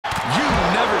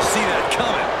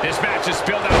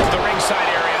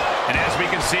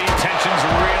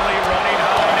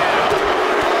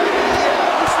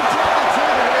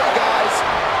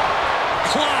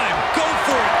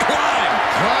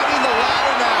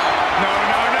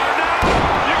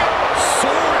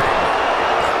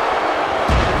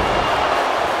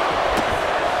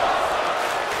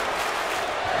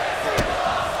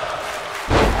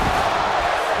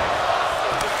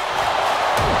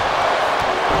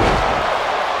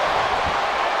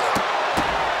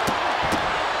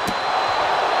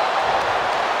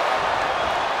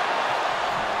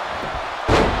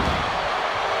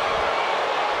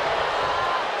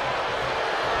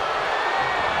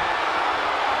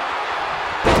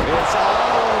It's all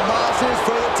Omos's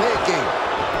for the taking.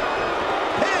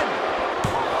 Pin.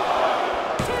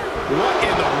 What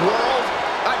in the world?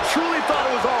 I truly thought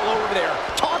it was all over there.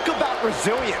 Talk about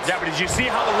resilience. Yeah, but did you see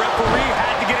how the referee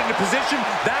had to get into position?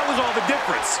 That was all the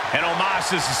difference. And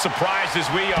Omos is as surprised as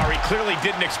we are. He clearly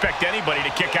didn't expect anybody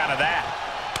to kick out of that.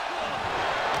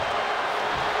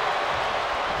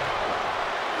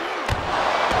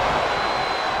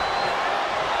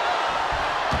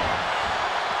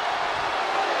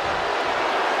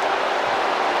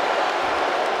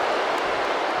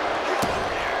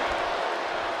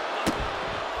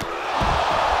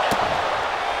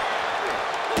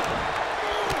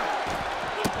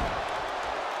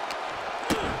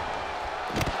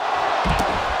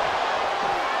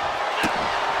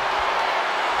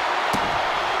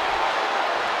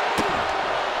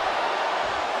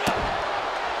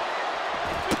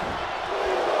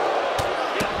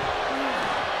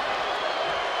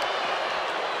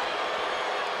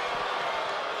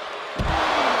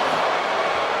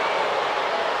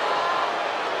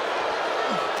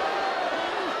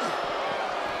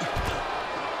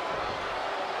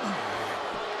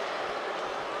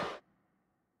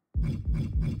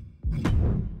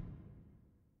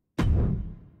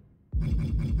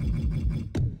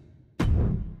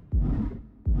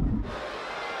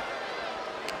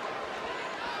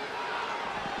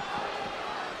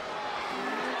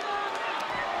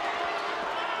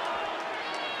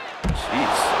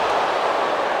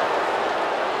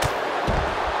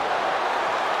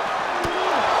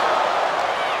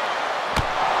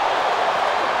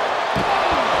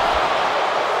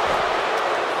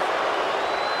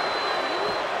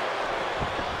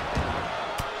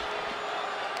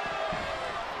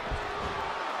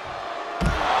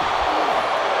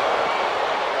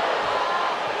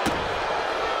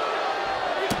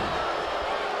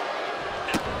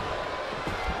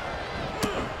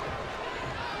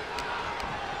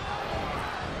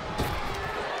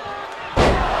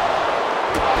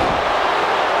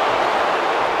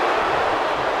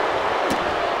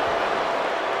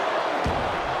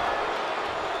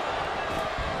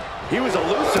 He was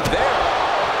elusive there.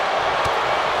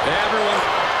 Everyone.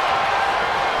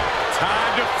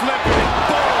 Time to flip it.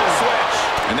 Boom. Switch.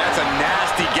 And that's a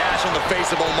nasty gash on the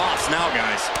face of Omos now,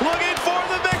 guys. Looking for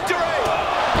the victory.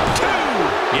 2.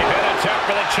 You hit a tap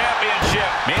for the championship.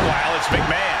 Meanwhile, it's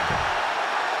McMahon.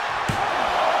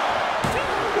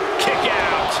 Kick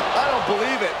out. I don't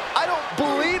believe it. I don't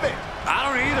believe it. I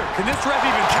don't either. Can this ref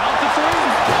even count the 3?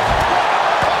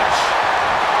 Punch.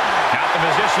 Not the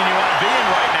position you want to be in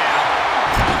right now.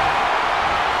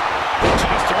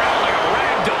 Tossed around like a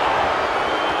rag doll.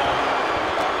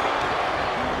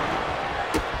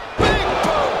 Big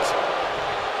boot.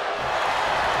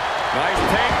 Nice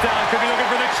takedown. Could be looking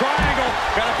for the triangle.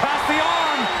 Got to pass the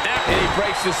arm. And he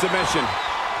breaks the submission.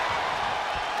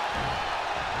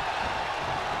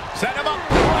 Set him up.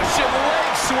 Russian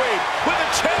leg sweep with the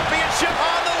championship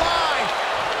on the line.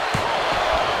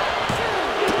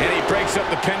 And he breaks up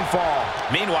the pinfall.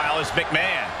 Meanwhile, it's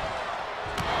McMahon.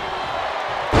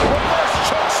 Reverse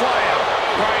choke slam.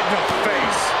 Right in the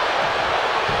face.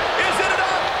 Is it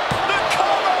enough? The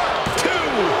cover. 2.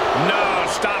 No,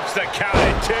 stops the count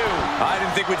at 2. I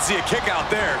didn't think we'd see a kick out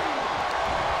there.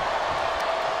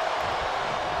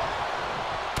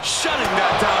 Shutting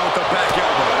that down with the back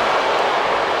elbow.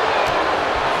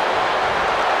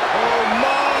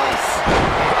 Omos.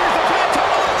 Here's the pin top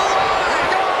of the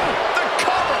line. The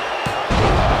cover.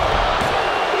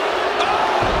 Oh,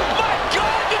 my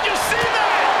God, did you see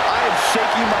that? I am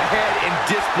shaking my head in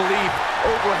disbelief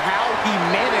over how he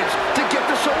managed to get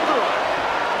the shoulder up.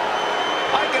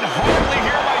 I can hardly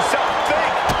hear myself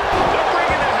think. They're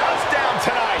bringing the house down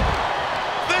tonight.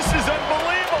 This is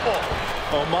unbelievable.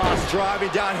 Omos driving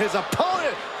down his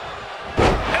opponent.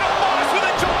 And Omos with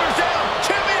the shoulders down.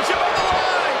 Championship on the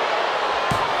line.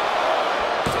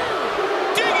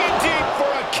 Digging deep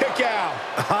for a kick out.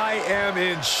 I am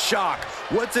in shock.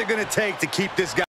 What's it going to take to keep this guy?